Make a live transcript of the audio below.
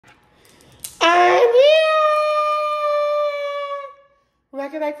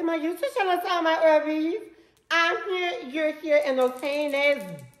welcome back to my YouTube channel, to all my Urbies. I'm here, you're here, and those hanging ass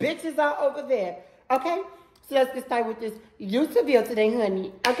bitches are over there. Okay? So let's get started with this YouTube video today,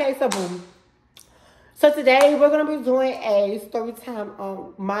 honey. Okay, so boom. So today we're going to be doing a story time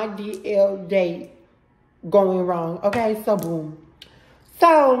on my DL date going wrong. Okay, so boom.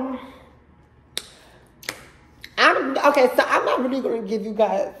 So, I'm not really going to give you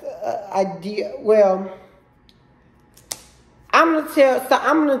guys an idea. Well,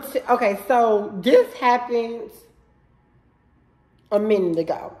 okay, so this happened a minute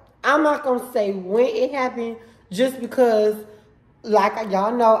ago. I'm not going to say when it happened just because, like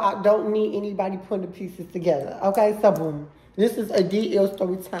y'all know, I don't need anybody putting the pieces together. Okay, so boom. This is a DL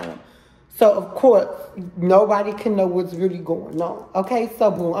story time. So, of course, nobody can know what's really going on. Okay, so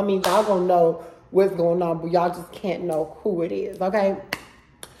boom. I mean, y'all going to know what's going on, but y'all just can't know who it is. Okay,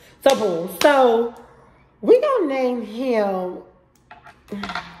 so boom. So, we going to name him...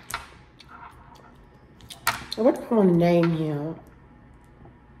 What do I want to name him?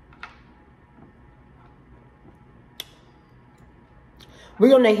 We're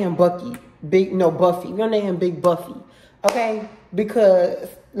going to name him Buffy. We're going to name him Big Buffy. Okay? Because,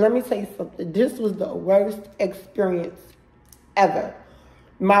 let me tell you something. This was the worst experience ever.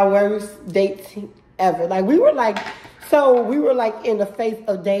 My worst date ever. Like, we were like in the phase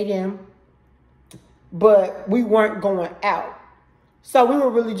of dating, but we weren't going out. So we were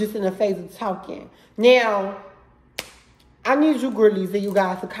really just in the phase of talking. Now, I need you girlies and you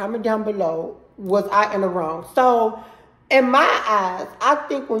guys to comment down below, was I in the wrong? So, in my eyes, I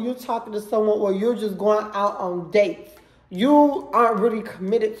think when you're talking to someone or you're just going out on dates, you aren't really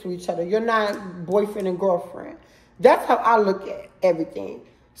committed to each other. You're not boyfriend and girlfriend. That's how I look at everything.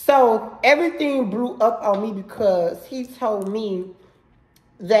 So, everything blew up on me because he told me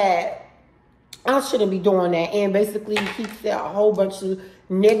that I shouldn't be doing that. And basically, he said a whole bunch of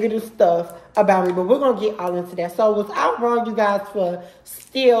negative stuff about me. But we're going to get all into that. So, was I wrong, you guys, for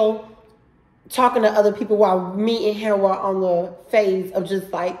still talking to other people while me and him were on the phase of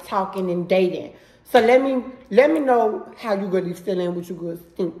just, like, talking and dating? So, let me know how you really feeling, what you guys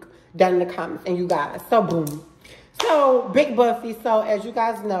think down in the comments. And you guys. So, boom. So, Big Buffy. So, as you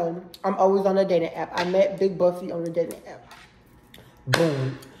guys know, I'm always on a dating app. I met Big Buffy on the dating app.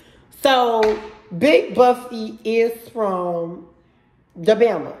 Boom. So, Big Buffy is from the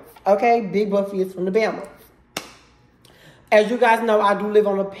Bahamas, okay? Big Buffy is from the Bahamas. As you guys know, I do live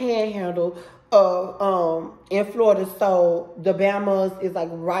on the panhandle of, in Florida, so the Bahamas is, like,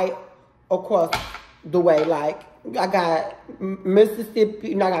 right across the way. Like, I got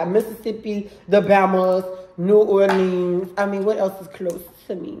Mississippi, the Bahamas, New Orleans. I mean, what else is close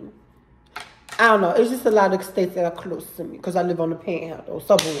to me? I don't know. It's just a lot of states that are close to me because I live on the panhandle.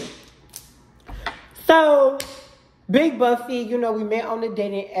 So, boom. So, Big Buffy, you know, we met on the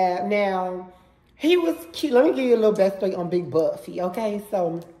dating app. Now, he was cute. Let me give you a little backstory on Big Buffy, okay?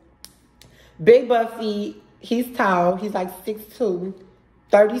 So, Big Buffy, he's tall. He's like 6'2",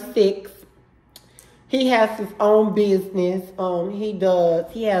 36. He has his own business.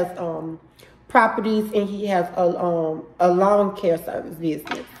 He has properties, and he has a lawn care service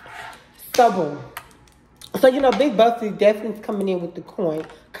business. So, boom. So, you know, Big Buffy definitely coming in with the coin,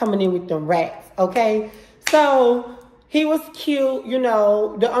 coming in with them racks, okay? So, he was cute, you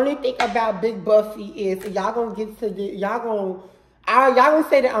know. The only thing about Big Buffy is, y'all gonna get to the, y'all gonna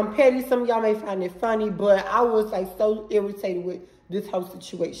say that I'm petty. Some of y'all may find it funny, but I was, like, so irritated with this whole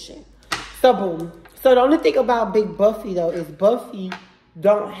situation. So, boom. So, the only thing about Big Buffy, though, is Buffy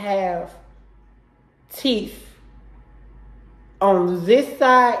don't have teeth on this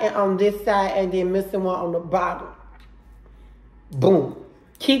side and on this side, and then missing one on the bottom. Boom.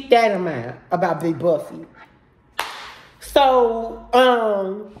 Keep that in mind about Big Buffy. So,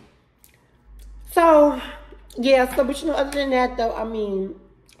 yeah, so, but you know, other than that, though, I mean,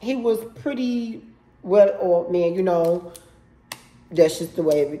 he was pretty well-oiled man, you know. That's just the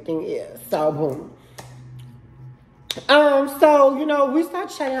way everything is. So, boom. So, you know, we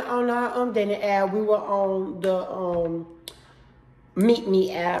started chatting on our dating app. We were on the, Meet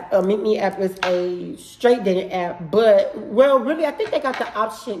Me app. Meet Me app is a straight dating app, but, well, really, I think they got the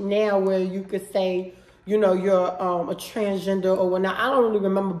option now where you could say, you know, you're a transgender or whatnot. I don't really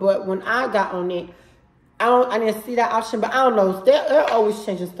remember, but when I got on it, I didn't see that option, but I don't know. They're always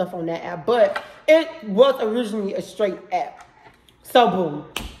changing stuff on that app, but it was originally a straight app. So, boom.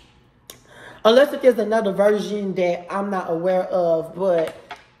 Unless if there's another version that I'm not aware of, but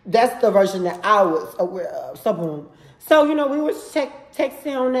that's the version that I was aware of. So, boom. So, you know, we was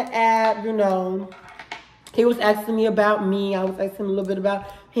texting on the app, you know. He was asking me about me. I was asking a little bit about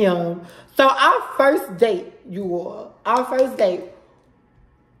him. So, our first date,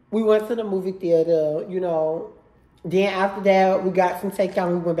 We went to the movie theater, you know. Then after that, we got some takeout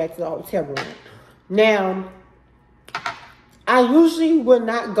and we went back to the hotel room. Now, I usually would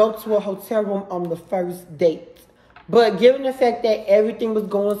not go to a hotel room on the first date. But given the fact that everything was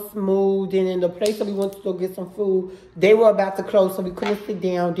going smooth and in the place that we went to go get some food, they were about to close, so we couldn't sit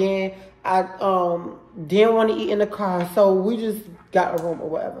down. Then I didn't want to eat in the car, so we just got a room or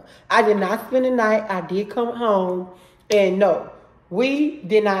whatever. I did not spend the night. I did come home, and no, we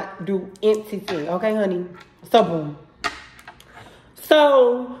did not do anything. Okay, honey? So, boom.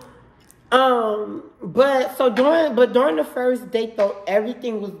 So, during the first date, though,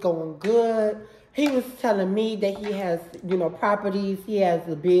 everything was going good. He was telling me that he has, you know, properties. He has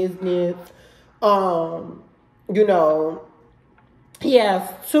a business. You know, he has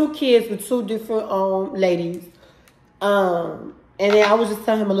 2 kids with 2 different ladies. And then I was just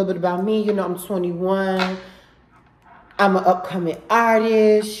telling him a little bit about me. You know, I'm 21. I'm an upcoming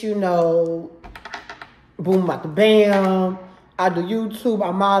artist. You know, boom, about the bam. I do YouTube.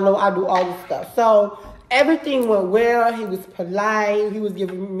 I model. I do all this stuff. So everything went well. He was polite. He was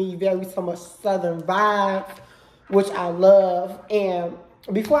giving me so much Southern vibes, which I love. And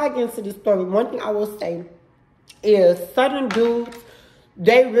before I get into the story, one thing I will say is Southern dudes,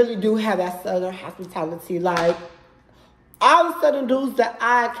 they really do have that Southern hospitality. Like, all the Southern dudes that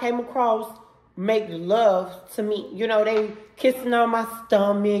I came across make love to me. You know, they kissing on my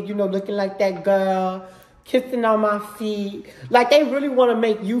stomach, you know, looking like that girl, kissing on my feet. Like, they really want to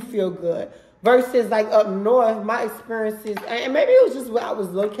make you feel good. Versus, like, up north, my experiences, and maybe it was just where I was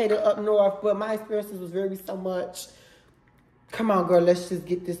located up north, but my experiences was very so much, come on, girl, let's just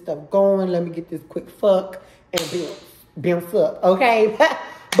get this stuff going. Let me get this quick fuck and bounce up, okay?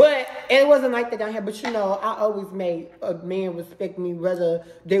 But it wasn't like that down here. But, you know, I always made a man respect me, whether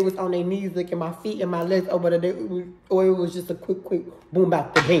they was on their knees licking my feet and my legs, or whether or it was just a quick boom,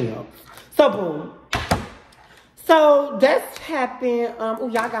 back the bam. So, boom. So, that's happened. Oh,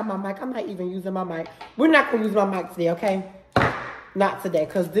 y'all got my mic. I'm not even using my mic. We're not going to use my mic today, okay? Not today,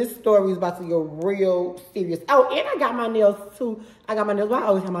 because this story is about to get real serious. Oh, and I got my nails, too. I got my nails. Well, I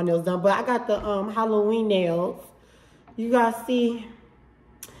always have my nails done, but I got the Halloween nails. You guys see?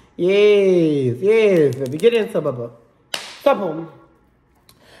 Yes. Let me get into it, Bubba. So, boom.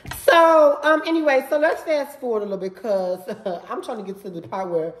 So, anyway, so let's fast forward a little bit, because I'm trying to get to the part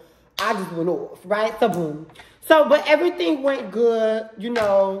where I just went off, right? So, boom. So, but everything went good, you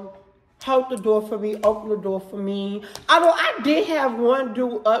know, hold the door for me, open the door for me. Although I did have one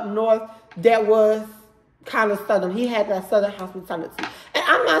dude up north that was kind of Southern. He had that Southern hospitality. And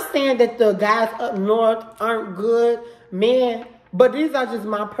I'm not saying that the guys up north aren't good men, but these are just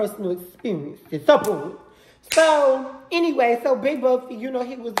my personal experiences. So, boom. So, anyway, so Big Buffy, you know,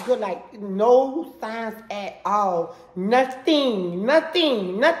 he was good, like, no signs at all. Nothing.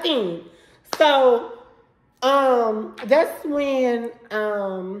 So, that's when,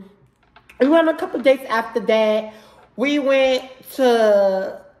 we went on a couple dates after that. We went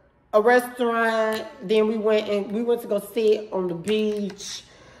to a restaurant, then we went to go sit on the beach.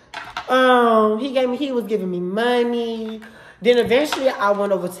 He was giving me money. Then eventually I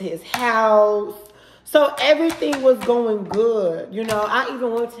went over to his house. So everything was going good. You know, I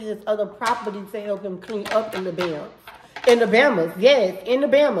even went to his other property to help him clean up in the Bahamas. In the Bahamas, yes, in the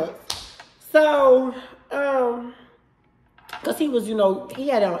Bahamas. So, because he was, you know, he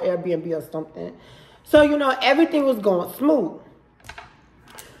had it on Airbnb or something. So, you know, everything was going smooth.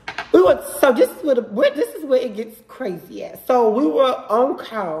 So this is where it gets crazy at. So we were on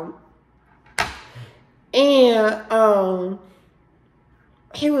call. And,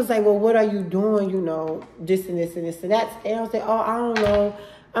 he was like, well, what are you doing, you know, this and this and this and that. And I was like, oh, I don't know.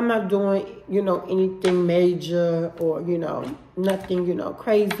 I'm not doing, you know, anything major or, you know, nothing, you know,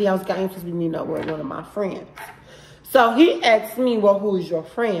 crazy. I was getting interested in meeting up with one of my friends. So he asked me, well, who is your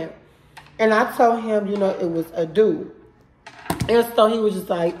friend? And I told him, you know, it was a dude. And so he was just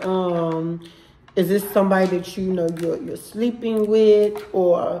like, is this somebody that, you know, you're sleeping with,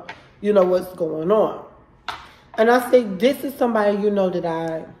 or, you know, what's going on? And I say, this is somebody, you know, that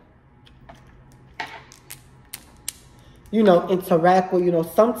I, you know, interact with, you know,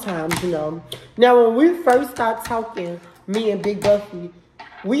 sometimes, you know. Now, when we first started talking, me and Big Buffy,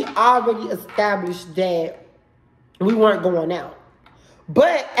 we already established that we weren't going out.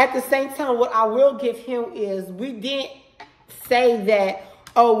 But at the same time, what I will give him is we didn't say that,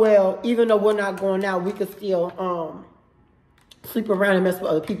 oh, well, even though we're not going out, we could still sleep around and mess with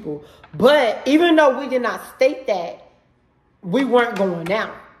other people. But even though we did not state that, we weren't going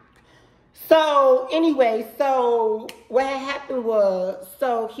out. So anyway, so what had happened was,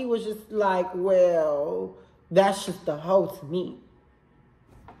 so he was just like, well, that's just a hoe to me.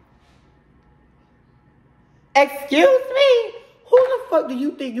 Excuse me? Who the fuck do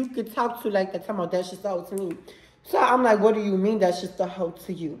you think you could talk to like that? Talking about that's just a hoe to me. So I'm like, what do you mean that's just a hoe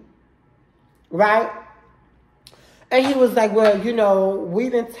to you? Right? And he was like, well, you know,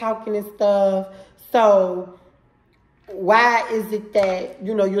 we've been talking and stuff. So why is it that,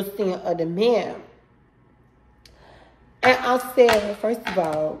 you know, you're seeing other men? And I said, first of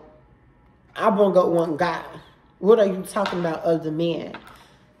all, I won't go one guy. What are you talking about, other men?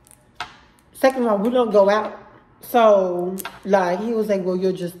 Second of all, we don't go out. So, like, he was like, well,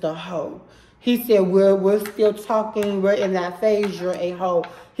 you're just a hoe. He said, we're still talking. We're in that phase. You're a hoe.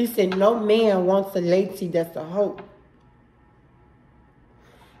 He said, no man wants a lady that's a hoe.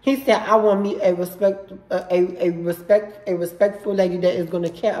 He said, I want me a respectful lady that is going to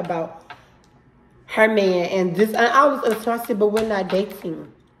care about her man. And I said, but we're not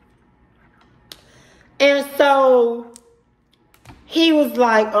dating. And so he was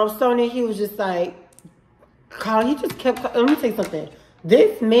like, Sonya, he was just like, he just kept, let me tell you something.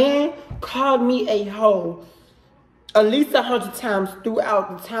 This man called me a hoe at least 100 times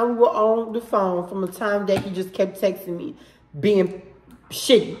throughout the time we were on the phone, from the time that he just kept texting me, being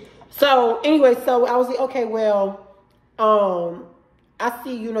shitty. So anyway, so I was like, okay, well, I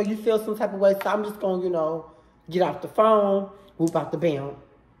see, you know, you feel some type of way, so I'm just going to, you know, get off the phone, whoop out the band.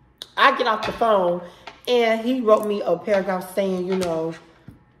 I get off the phone, and he wrote me a paragraph saying, you know,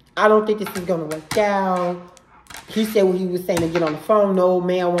 I don't think this is going to work out. He said what he was saying to get on the phone. No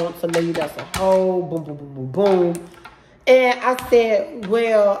man wants a lady that's a hoe. Boom, boom, boom, boom, boom. And I said,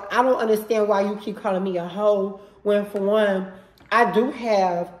 well, I don't understand why you keep calling me a hoe when, for one, I do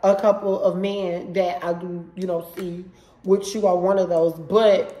have a couple of men that I do, you know, see, which you are one of those.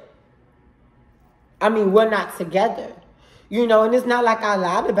 But, I mean, we're not together. You know, and it's not like I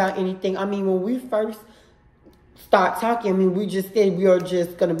lied about anything. I mean, when we first start talking, I mean, we just said we are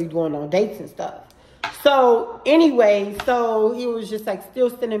just going to be going on dates and stuff. So, anyway, so he was just, like, still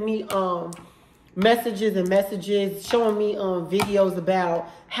sending me messages and messages, showing me videos about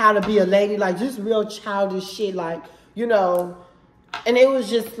how to be a lady, like, just real childish shit, like, you know. And it was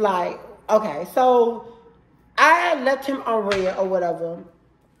just like, okay, so I left him on red or whatever,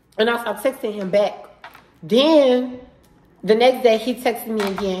 and I stopped texting him back. Then, the next day, he texted me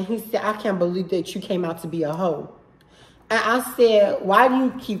again. He said, I can't believe that you came out to be a hoe. And I said, why do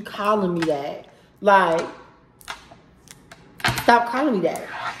you keep calling me that? Like, stop calling me that.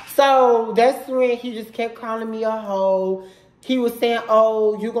 So that's when he just kept calling me a hoe. He was saying,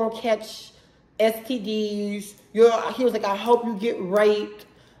 oh, you're going to catch STDs. He was like, I hope you get raped.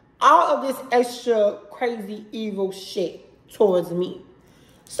 All of this extra crazy, evil shit towards me.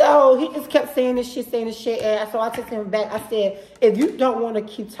 So he just kept saying this shit. And so I texted him back. I said, if you don't want to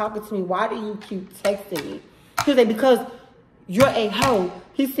keep talking to me, why do you keep texting me? He was like, because you're a hoe.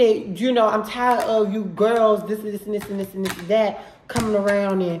 He said, you know, I'm tired of you girls, this and this and this and this and this and that, coming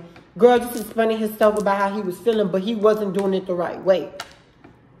around and girl just explaining himself about how he was feeling, but he wasn't doing it the right way.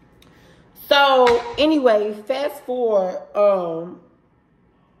 So, anyway, fast forward,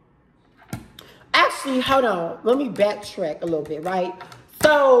 actually, hold on, let me backtrack a little bit, right?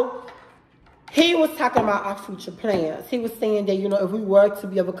 So, he was talking about our future plans. He was saying that, you know, if we were to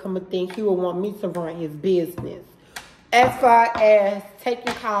be able to become a thing, he would want me to run his business. As far as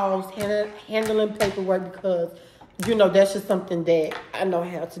taking calls, handling paperwork, because, you know, that's just something that I know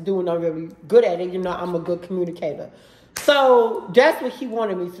how to do and I'm really good at it. You know, I'm a good communicator. So that's what he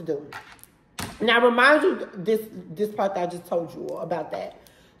wanted me to do. Now, remind you this part that I just told you about that.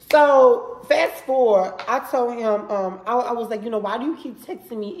 So fast forward, I told him, I was like, you know, why do you keep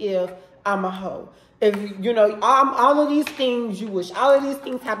texting me if I'm a hoe? If, you know, all of these things you wish, all of these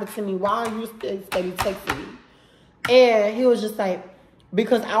things happen to me, why are you still texting me? And he was just like,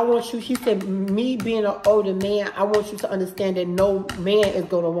 because I want you, he said, me being an older man, I want you to understand that no man is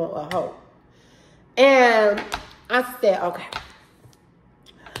going to want a hoe. And I said, okay,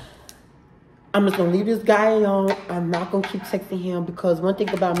 I'm just going to leave this guy alone. I'm not going to keep texting him, because one thing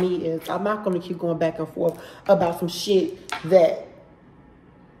about me is I'm not going to keep going back and forth about some shit that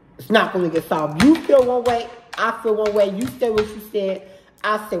it's not going to get solved. You feel one way, I feel one way. You said what you said,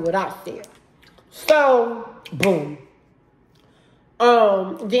 I said what I said. So, boom.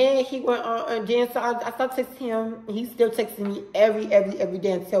 Then he went on, and then so I started texting him. He's still texting me every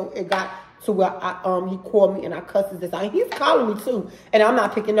day until it got to where he called me and I cussed his ass out. He's calling me too, and I'm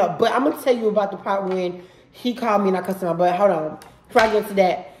not picking up. But I'm gonna tell you about the part when he called me and I cussed him out. But hold on, before I get to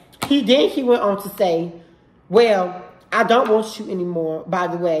that, he went on to say, well, I don't want you anymore. By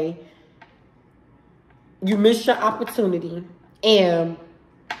the way, you missed your opportunity, and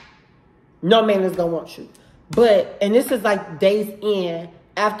no man is gonna want you. But, and this is like days in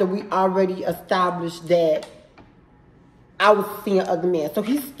after we already established that I was seeing other men. So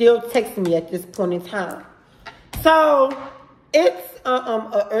he's still texting me at this point in time. So it's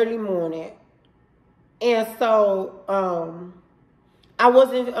a early morning. And so I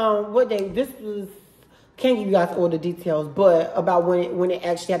wasn't what day this was, can't give you guys all the details, but about when it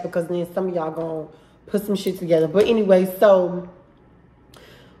actually happened, because then some of y'all gonna put some shit together. But anyway, so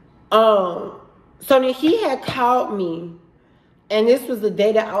then he had called me, and this was the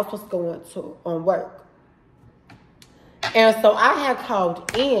day that I was supposed to go into work. And so I had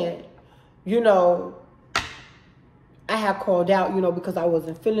called in, you know, I had called out, you know, because I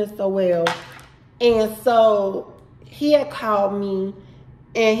wasn't feeling so well. And so he had called me,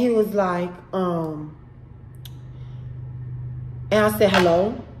 and he was like, and I said,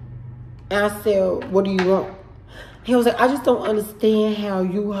 hello? And I said, what do you want? He was like, I just don't understand how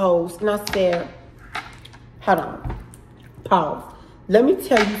you host. And I said, hold on, pause. Let me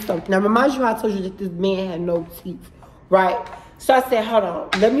tell you something. Now, remind you how I told you that this man had no teeth, right? So I said, hold on,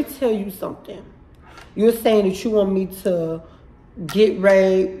 let me tell you something. You're saying that you want me to get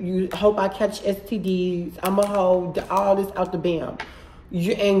raped. You hope I catch STDs. I'm a hoe. All this out the bam.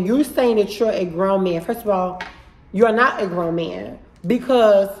 And you're saying that you're a grown man. First of all, you're not a grown man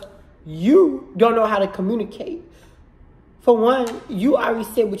because you don't know how to communicate. For one, you already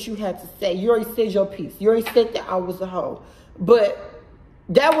said what you had to say. You already said your piece. You already said that I was a hoe. But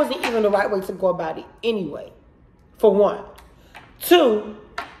that wasn't even the right way to go about it anyway, for one. Two,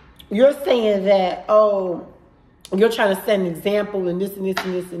 you're saying that, oh, you're trying to set an example and this and this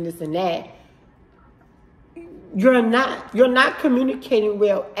and this and this and that. You're not communicating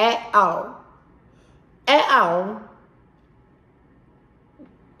well at all. At all.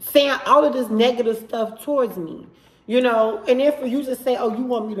 Saying all of this negative stuff towards me. You know, and then for you to say, oh, you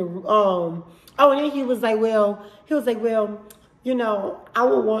want me to, and then he was like, well, you know, I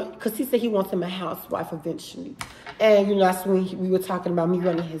would want, because he said he wants him a housewife eventually. And, you know, that's when we were talking about me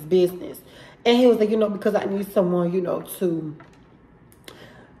running his business. And he was like, you know, because I need someone, you know, to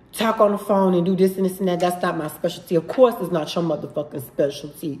talk on the phone and do this and this and that. That's not my specialty. Of course, it's not your motherfucking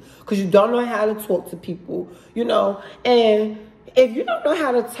specialty. Because you don't know how to talk to people, you know. And if you don't know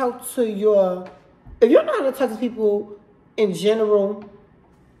how to talk to if you don't know how to talk to people in general,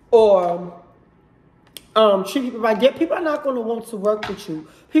 or treat people right, people are not going to want to work with you.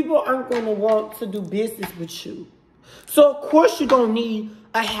 People aren't going to want to do business with you. So, of course, you're going to need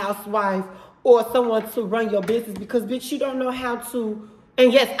a housewife or someone to run your business because, bitch, you don't know how to.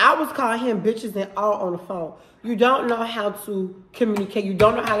 And, yes, I was calling him bitches and all on the phone. You don't know how to communicate. You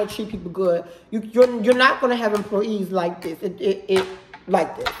don't know how to treat people good. You're not going to have employees like this.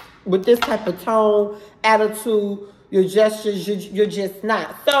 Like this. With this type of tone, attitude, your gestures, you're just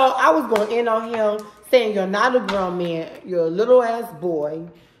not. So I was going in on him saying you're not a grown man. You're a little ass boy.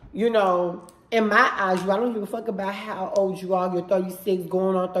 You know, in my eyes, I don't give a fuck about how old you are. You're 36,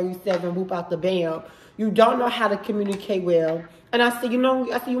 going on 37, whoop out the bam. You don't know how to communicate well. And I said, you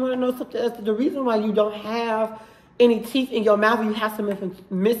want to know something? The reason why you don't have any teeth in your mouth, you have some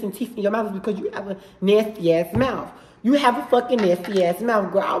missing teeth in your mouth, is because you have a nasty ass mouth. You have a fucking nasty ass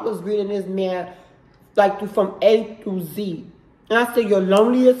mouth. Girl, I was reading this man like from A through Z. And I said, you're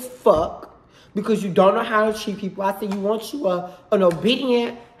lonely as fuck because you don't know how to treat people. I said, you want you an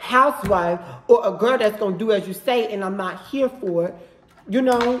obedient housewife or a girl that's going to do as you say, and I'm not here for it. You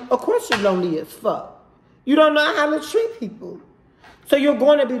know, of course you're lonely as fuck. You don't know how to treat people. So you're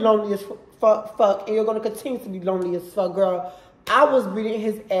going to be lonely as fuck, and you're going to continue to be lonely as fuck, girl. I was reading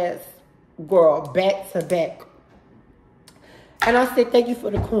his ass, girl, back to back. And I said, thank you for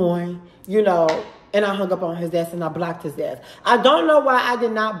the coin, you know, and I hung up on his ass and I blocked his ass. I don't know why I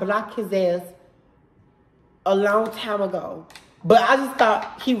did not block his ass a long time ago. But I just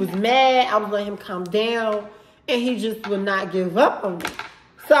thought he was mad. I was letting him calm down. And he just would not give up on me.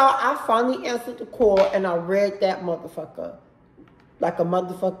 So I finally answered the call and I read that motherfucker. Like a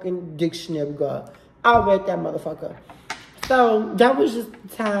motherfucking dictionary, girl. I read that motherfucker. So that was just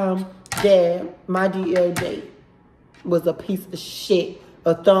the time that my DL date was a piece of shit,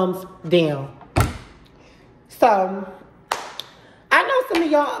 a thumbs down. So, I know some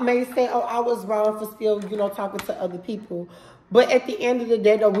of y'all may say, oh, I was wrong for still, you know, talking to other people. But at the end of the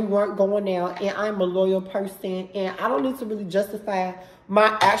day, though, we weren't going out, and I'm a loyal person, and I don't need to really justify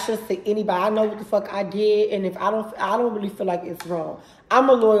my actions to anybody. I know what the fuck I did, and if I don't really feel like it's wrong. I'm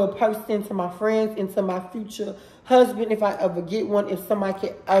a loyal person to my friends and to my future husband, if I ever get one, if somebody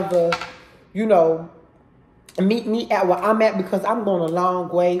can ever, you know, meet me at where I'm at, because I'm going a long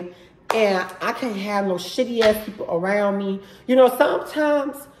way and I can't have no shitty ass people around me. You know,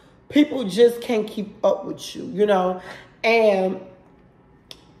 sometimes people just can't keep up with you, you know, and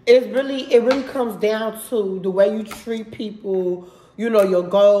it really comes down to the way you treat people, you know, your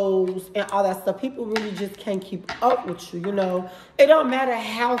goals and all that stuff. People really just can't keep up with you, you know. It don't matter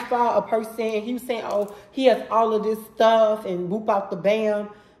how far a person, he was saying, oh, he has all of this stuff and whoop out the bam.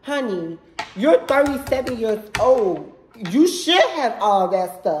 Honey, you're 37 years old. You should have all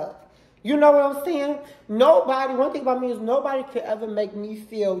that stuff. You know what I'm saying? Nobody, one thing about me is nobody could ever make me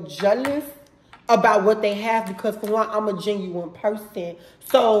feel jealous about what they have, because for one, I'm a genuine person.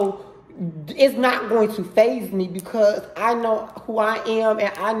 So it's not going to faze me because I know who I am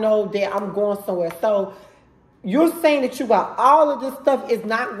and I know that I'm going somewhere. So you're saying that you got all of this stuff is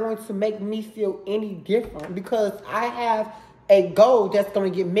not going to make me feel any different, because I have a goal that's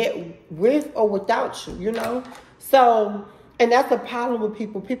going to get met with or without you, you know? So, and that's the problem with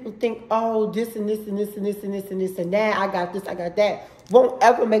people. People think, oh, this and this and this and this and this and this and that. I got this, I got that. Won't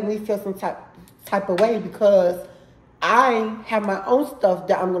ever make me feel some type of way, because I have my own stuff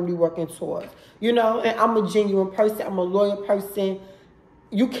that I'm going to be working towards, you know, and I'm a genuine person. I'm a loyal person.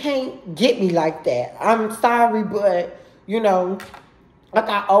 You can't get me like that. I'm sorry, but, you know, like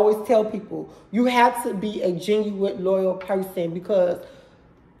I always tell people, you have to be a genuine, loyal person, because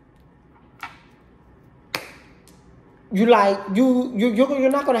you're not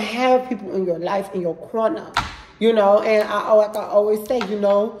going to have people in your life, in your corner, you know, and like I always say, you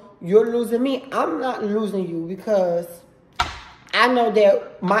know, you're losing me. I'm not losing you, because I know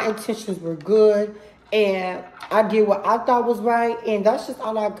that my intentions were good and I did what I thought was right, and that's just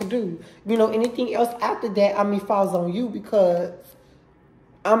all I could do. You know, anything else after that, I mean, falls on you, because,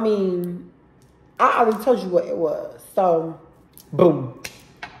 I mean, I already told you what it was. So, boom.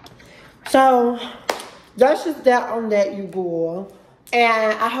 So, that's just that on that, you girl.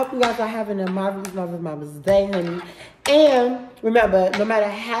 And I hope you guys are having a marvelous day, honey. And remember, no matter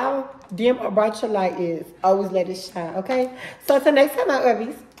how dim or bright your light is, always let it shine, okay? So, until next time, my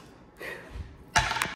Urbies.